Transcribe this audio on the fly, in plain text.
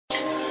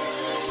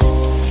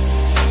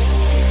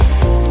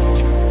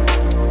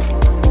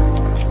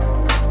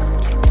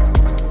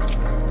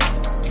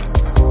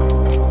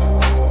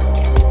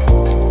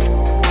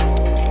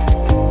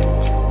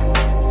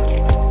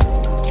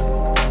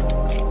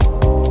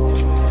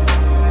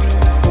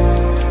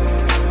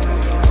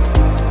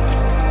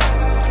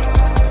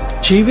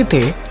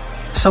ජීවිතේ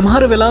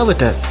සමහර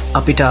වෙලාවට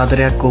අපිට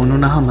ආදරයක්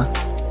ඕනුනහම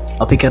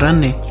අපි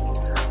කරන්නේ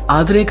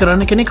ආදරය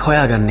කරන්න කෙනෙක්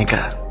හොයාගන්න එක.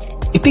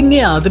 ඉතින්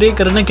ඒ ආදරය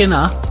කරන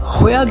කෙනා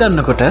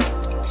හොයාගන්නකොට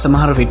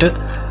සමහර විට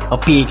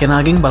අපි ඒ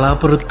කෙනාගෙන්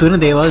බලාපොරොත්තු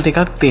වෙන දේවල්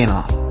ටිකක්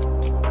තියෙනවා.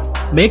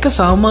 මේක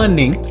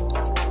සාමාන්‍යයෙන්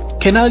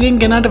කෙනාගෙන්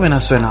කෙනාට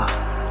වෙනස් වෙනවා.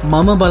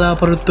 මම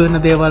බලාපොරොත්තු වෙන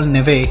දේවල්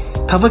නෙවෙයි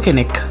තව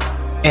කෙනෙක්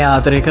ඒ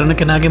ආදරය කරන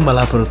කෙනාගෙන්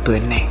බලාපොරොත්තු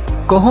වෙන්නේ.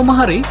 කොහොම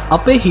හරි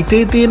අපේ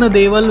හිතේ තියෙන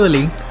දේවල්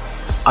වලින්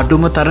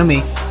අඩුම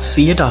තරමේ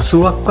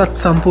 80%ක්වත්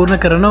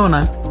සම්පූර්ණ කරනවා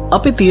නම්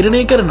අපි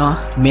තීරණය කරනවා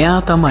මෙයා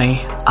තමයි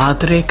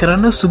ආදරය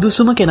කරන්න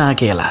සුදුසුම කෙනා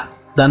කියලා.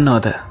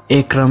 දන්නවද?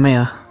 ඒ ක්‍රමය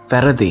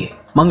වැරදි.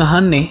 මං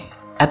අහන්නේ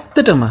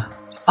ඇත්තටම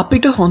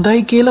අපිට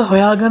හොඳයි කියලා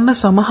හොයාගන්න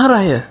සමහර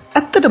අය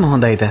ඇත්තටම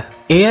හොඳයිද?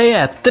 ඒ අය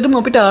ඇත්තටම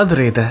අපිට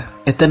ආදරේද?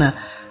 එතන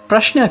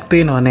ප්‍රශ්නයක්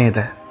තියෙනව නේද?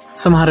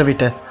 සමහර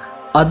විට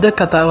අද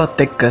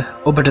කතාවත් එක්ක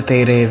ඔබට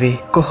තේරේවි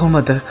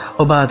කොහොමද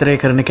ඔබ ආදරය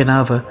කරන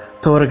කෙනාව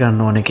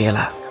තෝරගන්න ඕන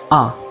කියලා.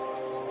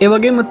 ඒ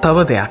වගේම තව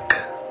දෙයක්,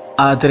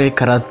 ආදරය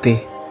කරද්දී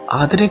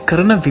ආදරය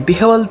කරන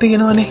විදිහවල්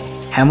තියෙනවනේ.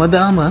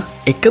 හැමදාම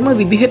එකම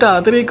විදිහට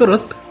ආදරය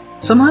කරොත්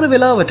සමහර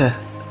වෙලාවට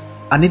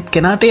අනිත්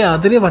කෙනාට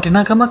ආදරය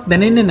වටිනාකමක්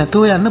දැනෙන්නේ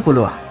නැතුව යන්න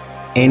පුළුවන්.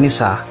 ඒ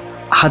නිසා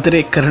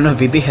ආදරය කරන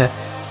විදිහ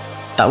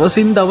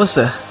දවසින් දවස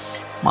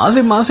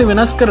මාසෙන් මාසෙ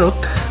වෙනස්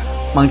කරොත්,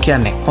 මං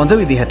කියන්නේ හොඳ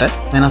විදිහට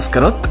වෙනස්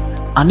කරොත්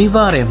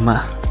අනිවාර්යෙන්ම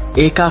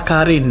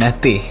ඒකාකාරී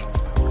නැති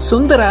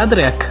සුන්දර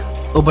ආදරයක්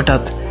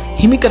ඔබටත්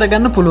හිමි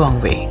කරගන්න පුළුවන්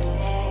වෙයි.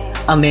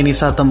 අන්නේ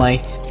නිසා තමයි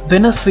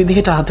වෙනස්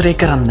විදිහට ආදරය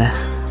කරන්න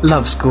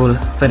ලව් ස්කූල්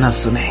වෙනස්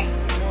වුනේ.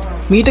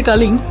 මීට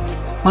කලින්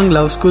මං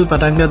ලව් ස්කූල්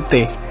පටන්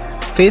ගත්තේ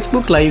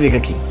Facebook live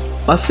එකකින්.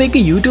 පස්සේ ඒක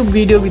YouTube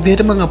වීඩියෝ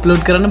විදිහට මං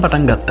අප්ලෝඩ් කරන්න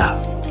පටන් ගත්තා.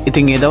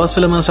 ඉතින් ඒ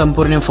දවස්වල මම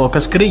සම්පූර්ණයෙන්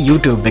ෆෝකස් කරේ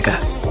YouTube එක.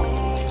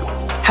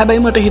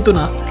 හැබැයි මට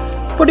හිතුණා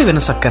පොඩි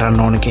වෙනසක් කරන්න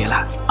ඕන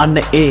කියලා. අන්න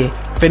ඒ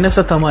වෙනස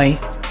තමයි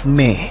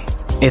මේ.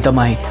 ඒ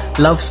තමයි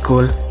ලව්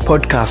ස්කූල්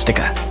පොඩ්කාස්ට්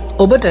එක.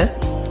 ඔබට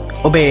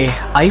ඔබේ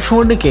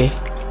iPhone එකේ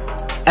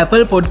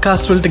Apple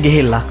Podcast වලට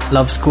ගිහිල්ලා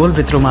Love School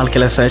with Rumal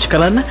කියලා සර්ච්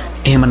කරන්න.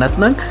 එහෙම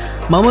නැත්නම්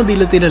මම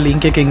දීලා තියෙන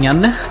link එකෙන්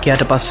යන්න.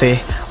 ඊට පස්සේ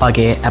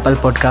වගේ Apple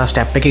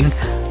Podcast app එකකින්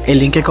ඒ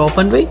link එක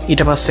open වෙයි.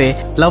 ඊට පස්සේ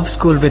Love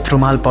School with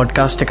Rumal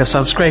podcast එක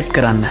subscribe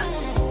කරන්න.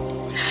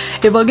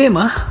 ඒ වගේම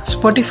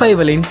Spotify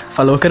වලින්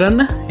follow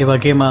කරන්න. ඒ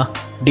වගේම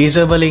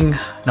Deezer වලින්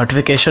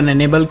notification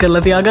enable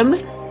කරලා තියාගන්න.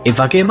 ඒ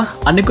වගේම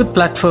අනිකුත්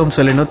platforms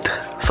වලිනුත්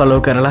follow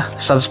කරලා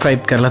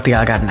subscribe කරලා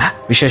තියාගන්න.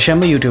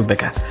 විශේෂයෙන්ම YouTube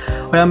එක.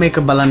 ඔයා මේක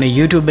බලන්නේ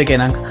YouTube එකේ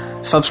නම්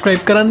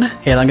subscribe කරන්න.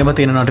 ඒ ළඟම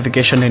තියෙන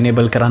notification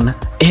enable කරන්න.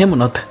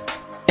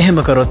 එහෙම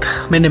කරොත්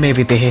මෙන්න මේ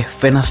විදිහේ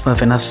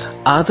වෙනස්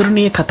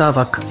ආදරණීය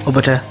කතාවක්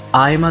ඔබට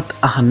ආයෙමත්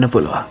අහන්න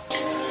පුළුවන්.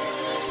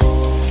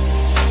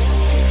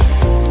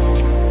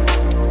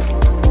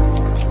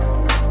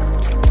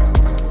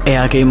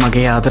 එයාගේ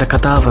මගේ ආදර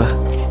කතාව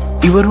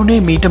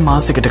ඉවරුනේ මීට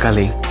මාසෙකට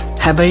කලින්.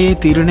 හැබැයි ඒ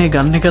තීරණය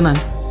ගන්න එක නම්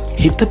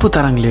හිතපු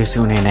තරම් ලේසි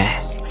වුණේ නෑ.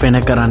 වෙන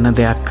කරන්න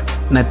දෙයක්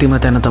නැතිම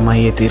තැන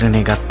තමයි ඒ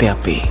තීරණය ගත්තේ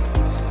අපි.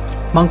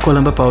 මං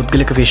කොළඹ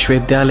පෞද්ගලික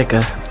විශ්වවිද්‍යාලයක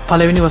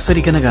පළවෙනි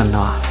වසර ඉගෙන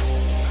ගන්නවා.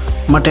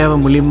 මට එයාව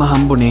මුලින්ම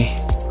හම්බුනේ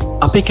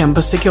අපේ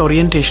කැම්පස් එකේ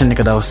ඔරියන්ටේෂන්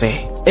එක දවසේ.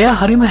 එයා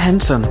හරිම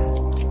හැන්සම්.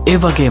 ඒ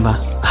වගේම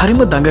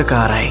හරිම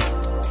දඟකාරයි.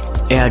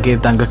 එයාගේ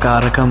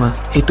දඟකාරකම,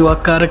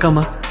 හිතුවක්කාරකම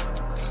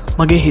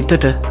මගේ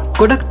හිතට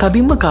ගොඩක්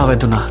තදින්ම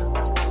කාවැදුනා.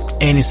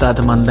 ඒ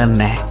නිසාද මන්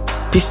දන්නේ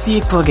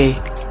පිස්සියෙක් වගේ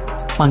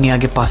මං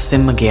එයාගේ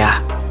පස්සෙන්ම ගියා.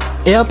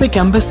 එයා අපේ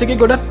කැම්පස් එකේ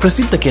ගොඩක්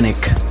ප්‍රසිද්ධ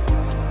කෙනෙක්.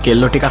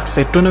 කෙල්ලෝ ටිකක්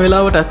සෙට් වුණ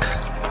වෙලාවටත්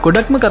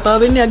ගොඩක්ම කතා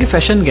වෙන්නේ එයාගේ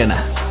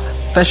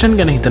ෆැෂන්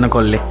ගැන හිතන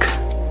කොල්ලෙක්.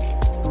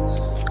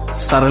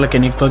 සරල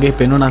කෙනෙක් වගේ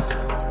පෙනුනත්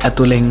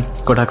ඇතුලෙන්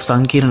ගොඩක්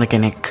සංකීර්ණ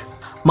කෙනෙක්.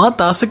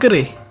 මාත් ආස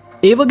කරේ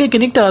ඒ වගේ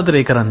කෙනෙක්ට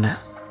ආදරය කරන්න.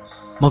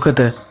 මොකද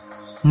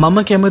මම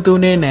කැමති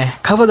උනේ නෑ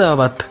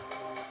කවදාවත්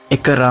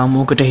එක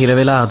රාමුවකට හිර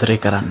වෙලා ආදරය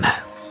කරන්න.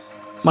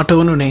 මට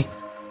වුණුනේ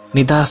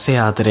නිදාසේ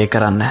ආදරය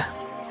කරන්න.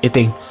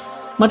 ඉතින්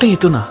මට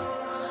හිතුණා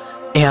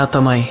එයා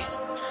තමයි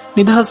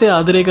නිදහසේ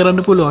ආදරය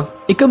කරන්න පුළුවන්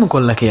එකම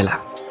කොල්ලා කියලා.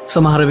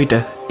 සමහර විට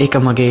ඒක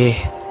මගේ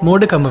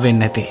මෝඩකම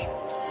වෙන්නේ නැති.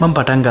 මම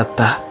පටන්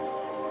ගත්තා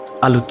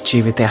අලුත්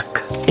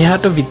ජීවිතයක්.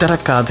 එයාට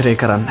විතරක් ආදරය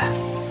කරන්න.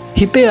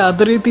 හිතේ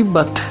ආදරේ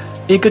තිබ්බත්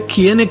ඒක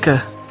කියන එක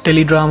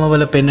ටෙලිඩ්‍රාමා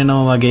වල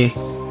පෙන්නනවා වගේ,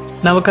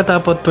 නවකතා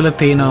පොත්වල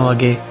තියෙනවා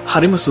වගේ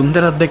හරිම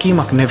සුන්දර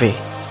අත්දැකීමක් නෙවෙයි.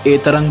 ඒ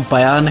තරම්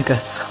භයානක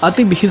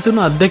අති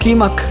බිහිසුණු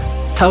අත්දැකීමක්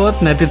තවත්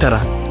නැති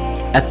තරම්.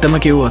 ඇත්තම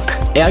කිව්වොත්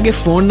එයාගේ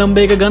ෆෝන්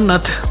නම්බර් එක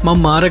ගන්නත් මම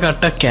මාර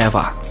කට්ටක්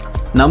කෑවා.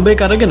 නම්බර්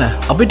එක අරගෙන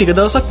අපි ටික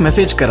දවසක්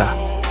මැසේජ් කරා.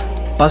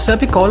 පස්සේ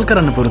අපි කෝල්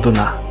කරන්න පුරුදු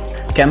වුණා.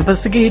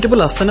 කැම්පස් එකේ හිටපු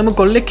ලස්සනම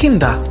කොල්ලෙක්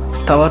හින්දා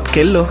තවත්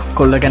කෙල්ලෝ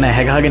කොල්ල ගැන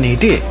ඇහැගහගෙන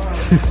හිටියේ.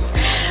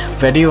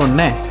 වැඩි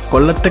ඕනේ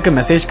කොල්ලත් එක්ක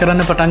මැසේජ්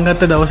කරන්න පටන්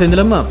ගත්ත දවසේ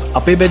ඉඳලම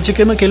අපේ බැච්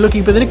එකේම කෙල්ලෝ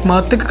කීප දෙනෙක්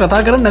මාත් එක්ක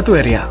කතා කරන්න නැතුව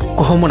ඇරියා.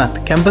 කොහොම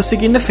වුණත් කැම්පස්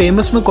එකේ ඉන්න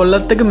ෆේමස්ම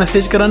කොල්ලත් එක්ක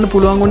මැසේජ් කරන්න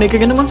පුළුවන් වුණ එක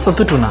ගැන මම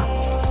සතුටු වුණා.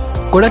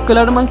 ගොඩක්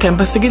වෙලාවට මම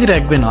කැම්පස් එකේදී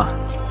රැග් වෙනවා.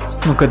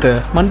 මොකද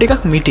මම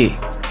ටිකක් මිටි.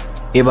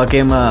 ඒ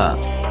වගේම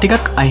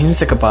ටිකක්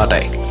අහිංසක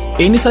පාටයි.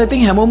 ඒ නිසා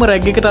ඉතින් හැමෝම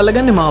රැග් එකට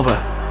අල්ලගන්නේ මාව.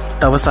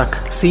 දවසක්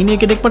සීනියර්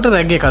කෙනෙක් මට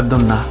රැග් එකක්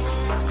දුන්නා.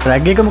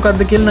 රැග් එක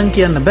මොකක්ද කියලා නම්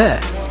කියන්න බෑ.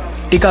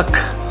 ටිකක්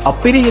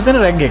අපිරි හිතන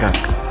රැග් එකක්.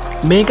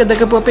 මේක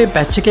දැකපු අපේ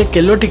පැච් එකේ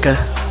කෙල්ලෝ ටික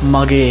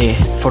මගේ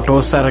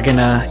ෆොටෝස්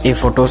අරගෙන ඒ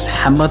ෆොටෝස්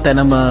හැම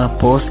තැනම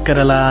පෝස්ට්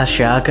කරලා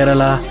ෂෙයා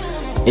කරලා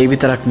ඒ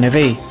විතරක්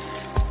නෙවෙයි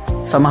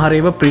සමහර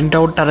ඒවා print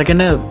out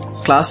අරගෙන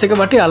ක්ලාස් එක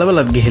වටේ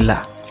අලවලත්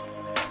ගිහිල්ලා.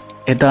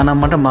 එදා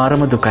නම් මට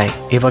මාරම දුකයි.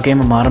 ඒ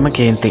වගේම මාරම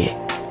කේන්ති.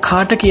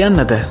 කාට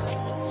කියන්නද?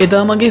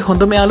 එදා මගේ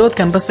හොඳම යාළුවත්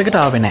කැම්පස් එකට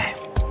ආවේ නැහැ.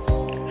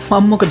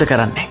 මම මොකද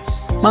කරන්නේ?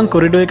 මං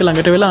කොරිඩෝ එක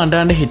ළඟට වෙලා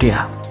අඬ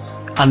හිටියා.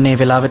 අන්න ඒ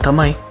වෙලාවේ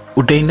තමයි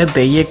උඩ ඉන්න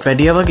දෙයියෙක්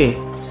වැඩියා වගේ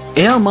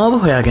එයා මාව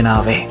හොයාගෙන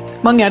ආවේ.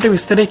 මං එයාට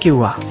විස්තරේ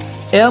කිව්වා.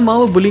 එයා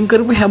මාව බුලින්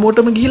කරපු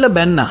හැමෝටම ගිහිල්ලා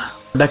බැන්නා.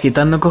 ඩක්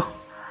හිතන්නකෝ.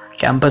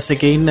 කැම්පස්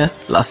එකේ ඉන්න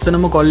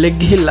ලස්සනම කොල්ලෙක්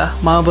ගිහිල්ලා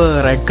මාව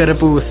රැග්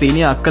කරපු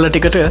සීනියර් අක්කලා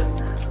ටිකට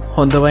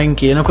හොඳ වයින්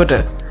කියනකොට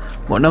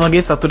මොන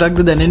වගේ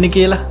සතුටක්ද දැනෙන්නේ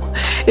කියලා.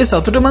 ඒ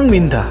සතුට මං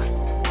වින්දා.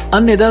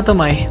 අන්න එදා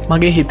තමයි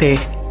මගේ හිතේ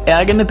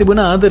එයා ගැන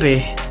තිබුණ ආදරේ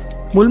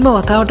මුල්ම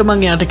වතාවට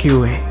මං එයාට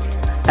කිව්වේ.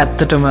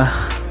 ඇත්තටම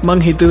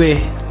මං හිතුවේ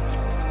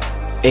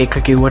ඒක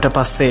කිව්වට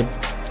පස්සේ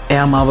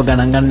එයා මාව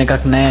ගණන් ගන්න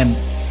එකක් නෑ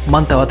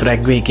මං තවත්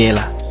රැග් වෙයි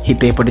කියලා.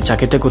 හිතේ පොඩි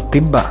චකිතකුත්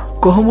තිබ්බා.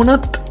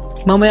 කොහොමුණත්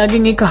මම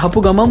එයාගෙන් ඒක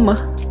අහපු ගමම්ම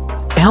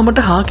එයා මට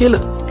හා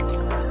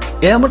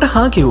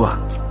කිව්වා.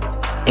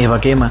 ඒ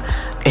වගේම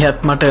එයත්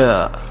මට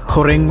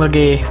හොරෙන්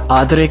වගේ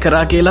ආදරය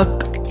කරා කියලත්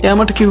එයා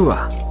මට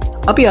කිව්වා.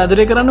 අපි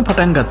ආදරය කරන්න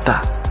පටන් ගත්තා.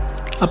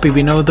 අපි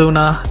විනෝද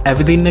වුණා,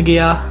 ඇවිදින්න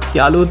ගියා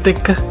යාළුවොත්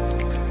එක්ක.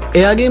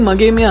 එයාගේ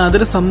මගේ මේ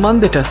ආදර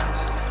සම්බන්ධෙට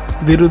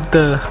විරුද්ධ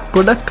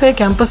ගොඩක් අය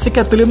කැම්පස් එක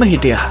ඇතුළෙම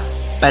හිටියා.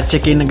 පැච්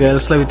එකේ ඉන්න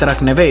ගර්ල්ස්ලා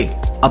විතරක් නෙවෙයි,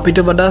 අපිට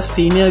වඩා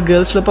සීනියර්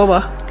ගර්ල්ස්ලා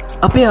පවා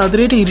අපේ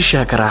ආදරයට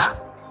ඊර්ෂ්‍යා කරා.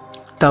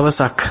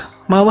 දවසක්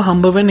මාව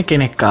හම්බ වෙන්න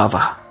කෙනෙක්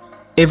ආවා.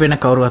 ඒ වෙන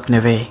කවුරුවත්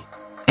නෙවෙයි,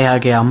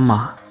 එයාගේ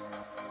අම්මා.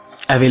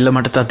 ඇවිල්ලා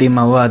මට තදින්ම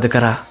අවවාද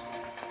කරා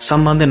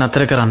සම්බන්ධය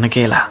නතර කරන්න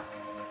කියලා.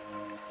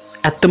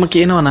 ඇත්තම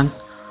කියනවා නම්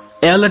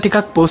එයාලා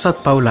ටිකක් පෝසත්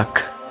පවුලක්.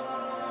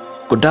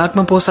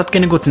 ගොඩාක්ම පෝසත්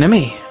කෙනෙකුත්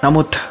නෙමෙයි.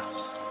 නමුත්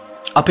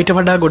අපිට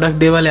වඩා ගොඩක්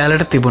දේවල්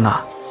එයාලට තිබුණා.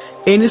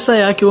 ඒ නිසා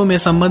එයා කිව්වා මේ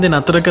සම්බන්ධය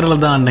නතර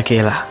කරලා දාන්න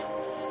කියලා.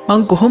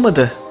 මං කොහොමද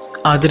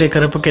ආදරය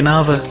කරපු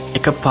කෙනාව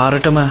එක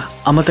පාරටම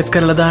අමතක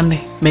කරලා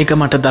දාන්නේ? මේක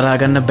මට දරා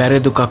ගන්න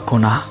බැරි දුකක්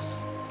වුණා.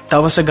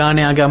 දවස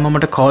ගානේ ආගේ අම්මා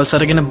මට කෝල්ස්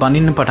අරගෙන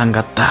බනින්න පටන්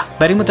ගත්තා.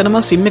 බැරිම තැන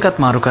මං සිම් එකත්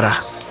මාරු කරා.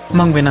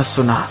 මං වෙනස්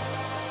වුණා.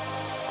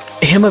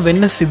 එහෙම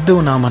වෙන්න සිද්ධ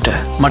වුණා මට.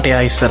 මට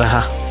එයා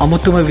ඉස්සරහා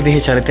අමුතුම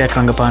විදිහේ චරිතයක්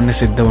රඟපාන්න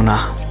සිද්ධ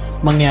වුණා.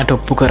 මං එයාට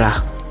ඔප්පු කරා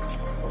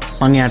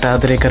මං එයාට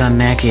ආදරය කරන්නේ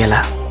නැහැ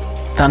කියලා.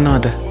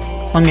 දන්නවද?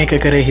 මං ඒක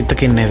කරේ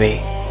හිතකින් නෙවෙයි.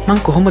 මං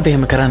කොහොමද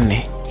එහෙම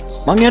කරන්නේ?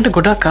 මං එයාට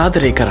ගොඩක්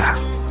ආදරය කරා.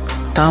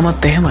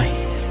 තාමත් එහෙමයි.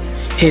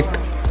 ඒත්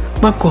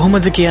මං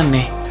කොහොමද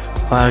කියන්නේ?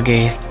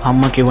 වාගේ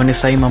අම්මා කිව්ව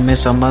නිසායි මම මේ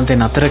සම්බන්ධය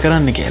නතර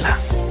කරන්න කියලා.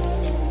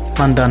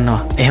 මං දන්නවා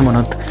එහෙම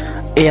වුණොත්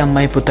ඒ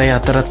අම්මයි පුතයි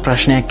අතරත්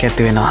ප්‍රශ්නයක්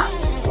ඇති වෙනවා.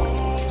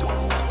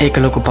 ඒක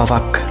ලොකු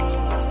පවක්.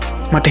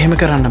 මට එහෙම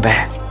කරන්න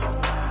බෑ.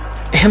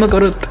 එහෙම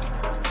කරොත්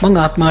මං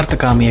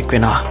ආත්මාර්ථකාමියෙක්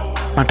වෙනවා.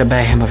 මට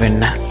බෑ එහෙම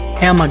වෙන්න.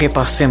 එයා මගේ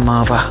පස්සෙන්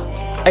ආවා.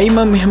 ඇයි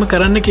මම එහෙම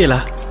කරන්න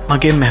කියලා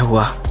මගෙන්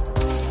ඇහුවා.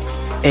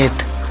 ඒත්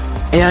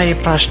එයා ඒ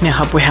ප්‍රශ්නේ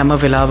අහපු හැම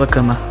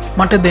වෙලාවකම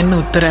මට දෙන්න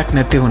උත්තරයක්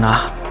නැති වුණා.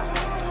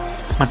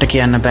 මට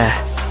කියන්න බෑ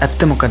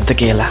ඇත්ත මොකද්ද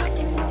කියලා.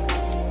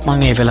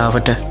 මං ඒ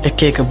වෙලාවට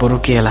එක බොරු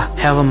කියලා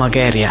හැව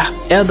මගේ ඇරියා.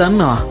 එයා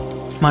දන්නවා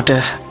මට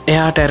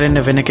එයාට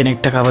ඇරෙන්න වෙන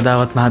කෙනෙක්ට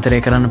කවදාවත්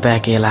ආදරය කරන්න බෑ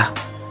කියලා.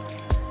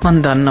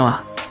 මං දන්නවා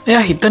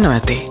එයා හිතනවා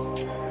ඇති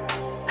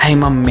ඇයි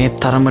මම මේ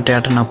තරමට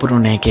යට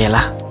නපුරුනේ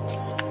කියලා.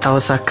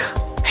 දවසක්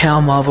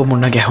එයා මාව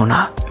මුණ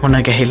ගැහුණා.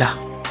 මුණ ගැහිලා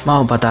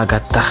මාව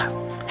බදාගත්තා.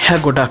 එයා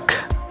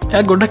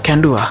ගොඩක්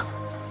කැඬුවා.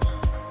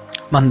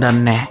 මං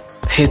දන්නේ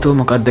හේතුව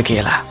මොකද්ද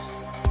කියලා.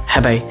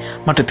 හැබැයි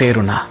මට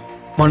තේරුණා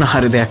මොන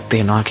හරි දෙයක්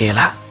තියෙනවා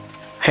කියලා.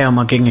 එයා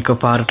මගෙන්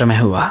එකපාරටම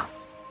ඇහුවා,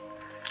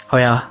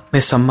 ඔයා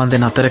මේ සම්බන්ධය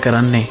නතර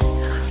කරන්නේ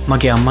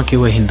මගේ අම්මා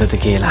කිව්ව හින්දාද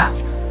කියලා.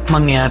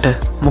 මං එයාට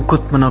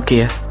මුකුත්ම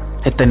නොකිය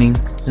එතනින්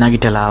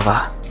නැගිටලා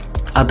ආවා.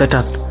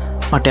 අදටත්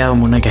මට එයාව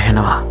මුණ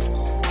ගැහෙනවා.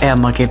 එයා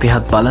මගේ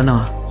දිහාත්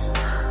බලනවා.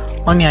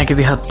 මං එයාගේ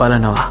දිහාත්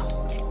බලනවා.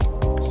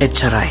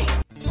 එච්චරයි.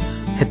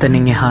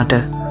 එතනින් එහාට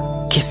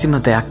කිසිම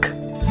දෙයක්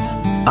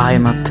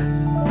ආයෙමත්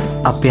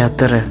අපි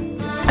අතර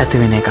ඇති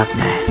වෙන එකක්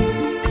නෑ.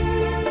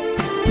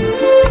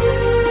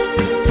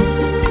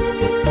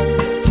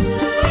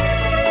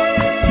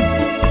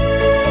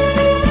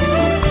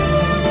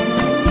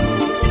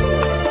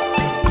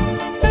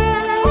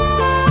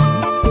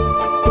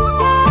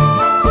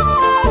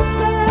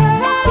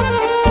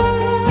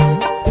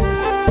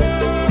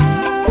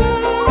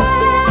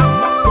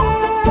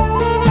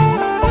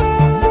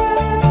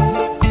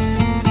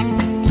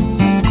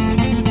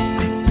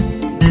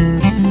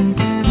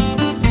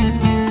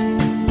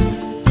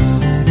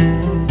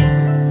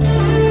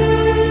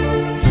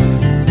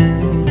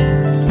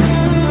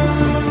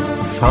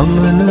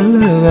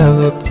 සමනල වැව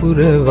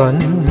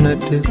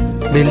පුරවන්නට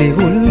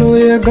බෙලිහුල්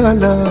ඔය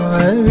ගලා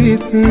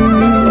ඇවිත්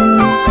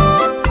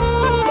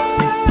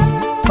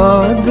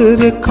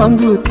ආදර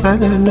කඳු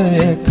තරණය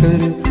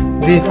කර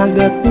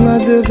දිහදක්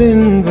නද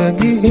වෙන්ව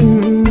ගිහින්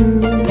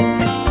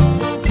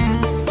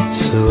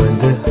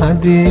සුවඳ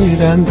හදේ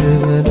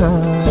රඳවලා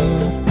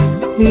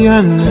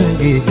යන්න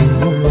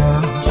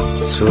ගිහිල්ලා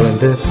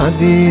සුවඳ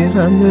හදේ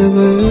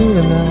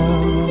රඳවලා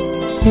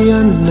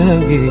යන්න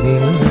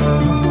ගිහිල්ලා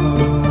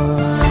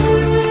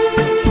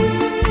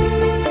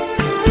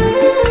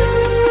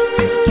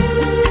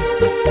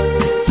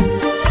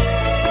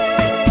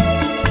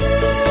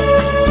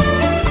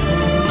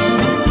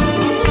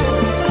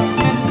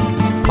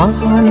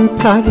පහන්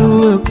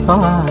තරුව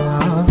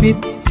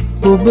පාවිත්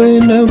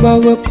ඔබන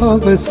බව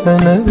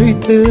පවසන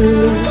විට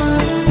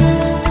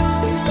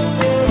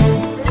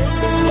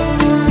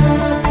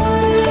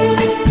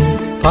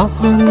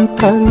පහන්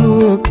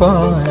තරුව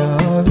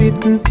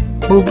පායාවිත්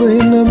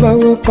ඔබන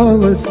බව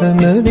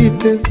පවසන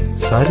විට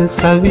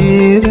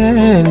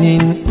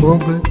සරසවීරෑනින්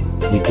ඔබ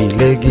ඉදිල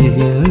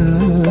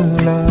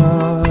ගිහිල්ලා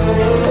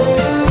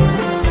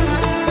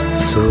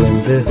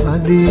සුවඳ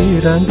හදේ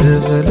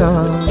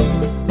රඳවලා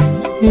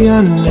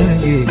යන්න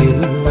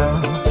ගිහිල්ලා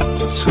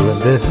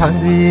සුවඳ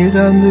හදේ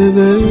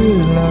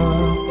රඳවලා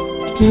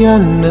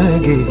යන්න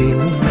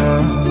ගිහිල්ලා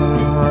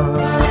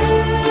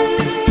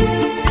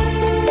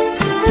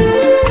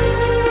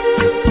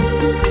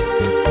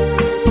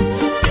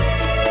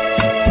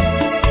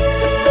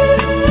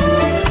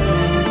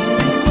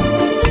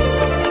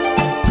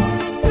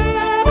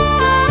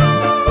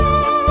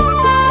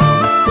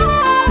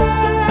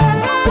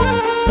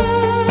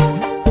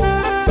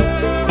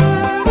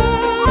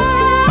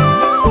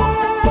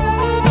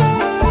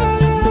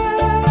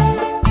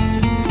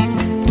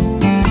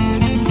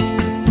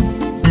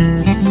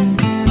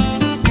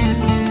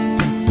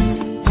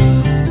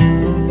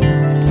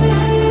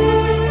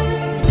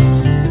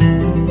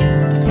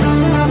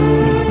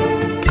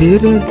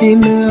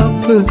පෙරදින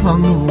අප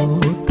හමු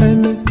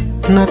තැන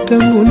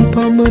නටමුන්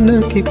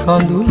පමණකි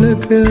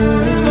කඳුලක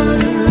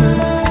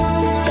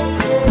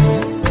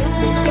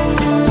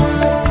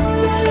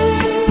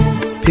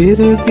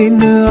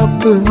පෙරදින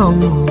අප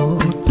හමු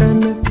තැන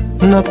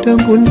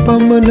නටමුන්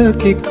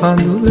පමණකි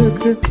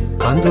කඳුලක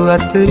කඳු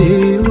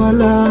අතරේ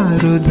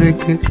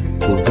වලාරුදක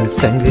ඔබ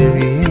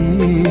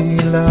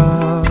සැඟවීලා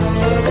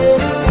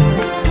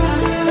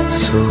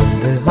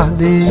සුවඳ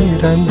හදේ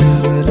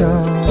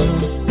රඳවලා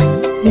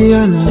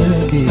යන්න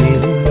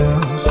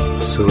ගිහිල්ලා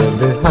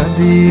සුවඳ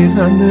හදේ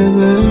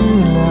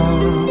රඳවලා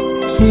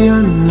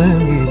යන්න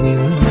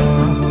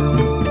ගිහිල්ලා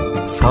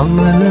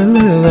සමනල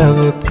වැව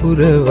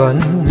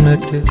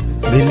පුරවන්නට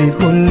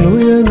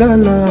බිලිහුල්ලුය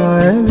ගලා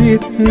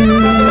ඇවිත්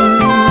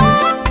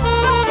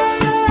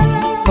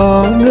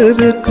ආදර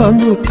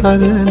කඳු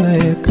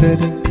තරණය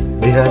කර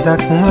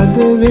දෙහදක් මද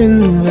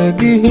වෙන්ව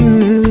ගිහින්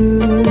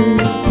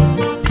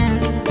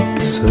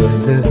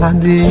සුවඳ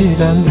හදේ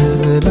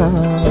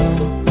රඳවලා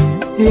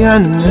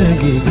යන්න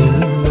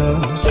ගිහිල්ලා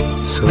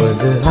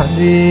සුවඳ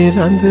හදේ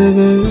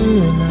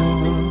රඳවලා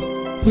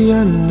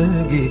යන්න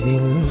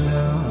ගිහිල්ලා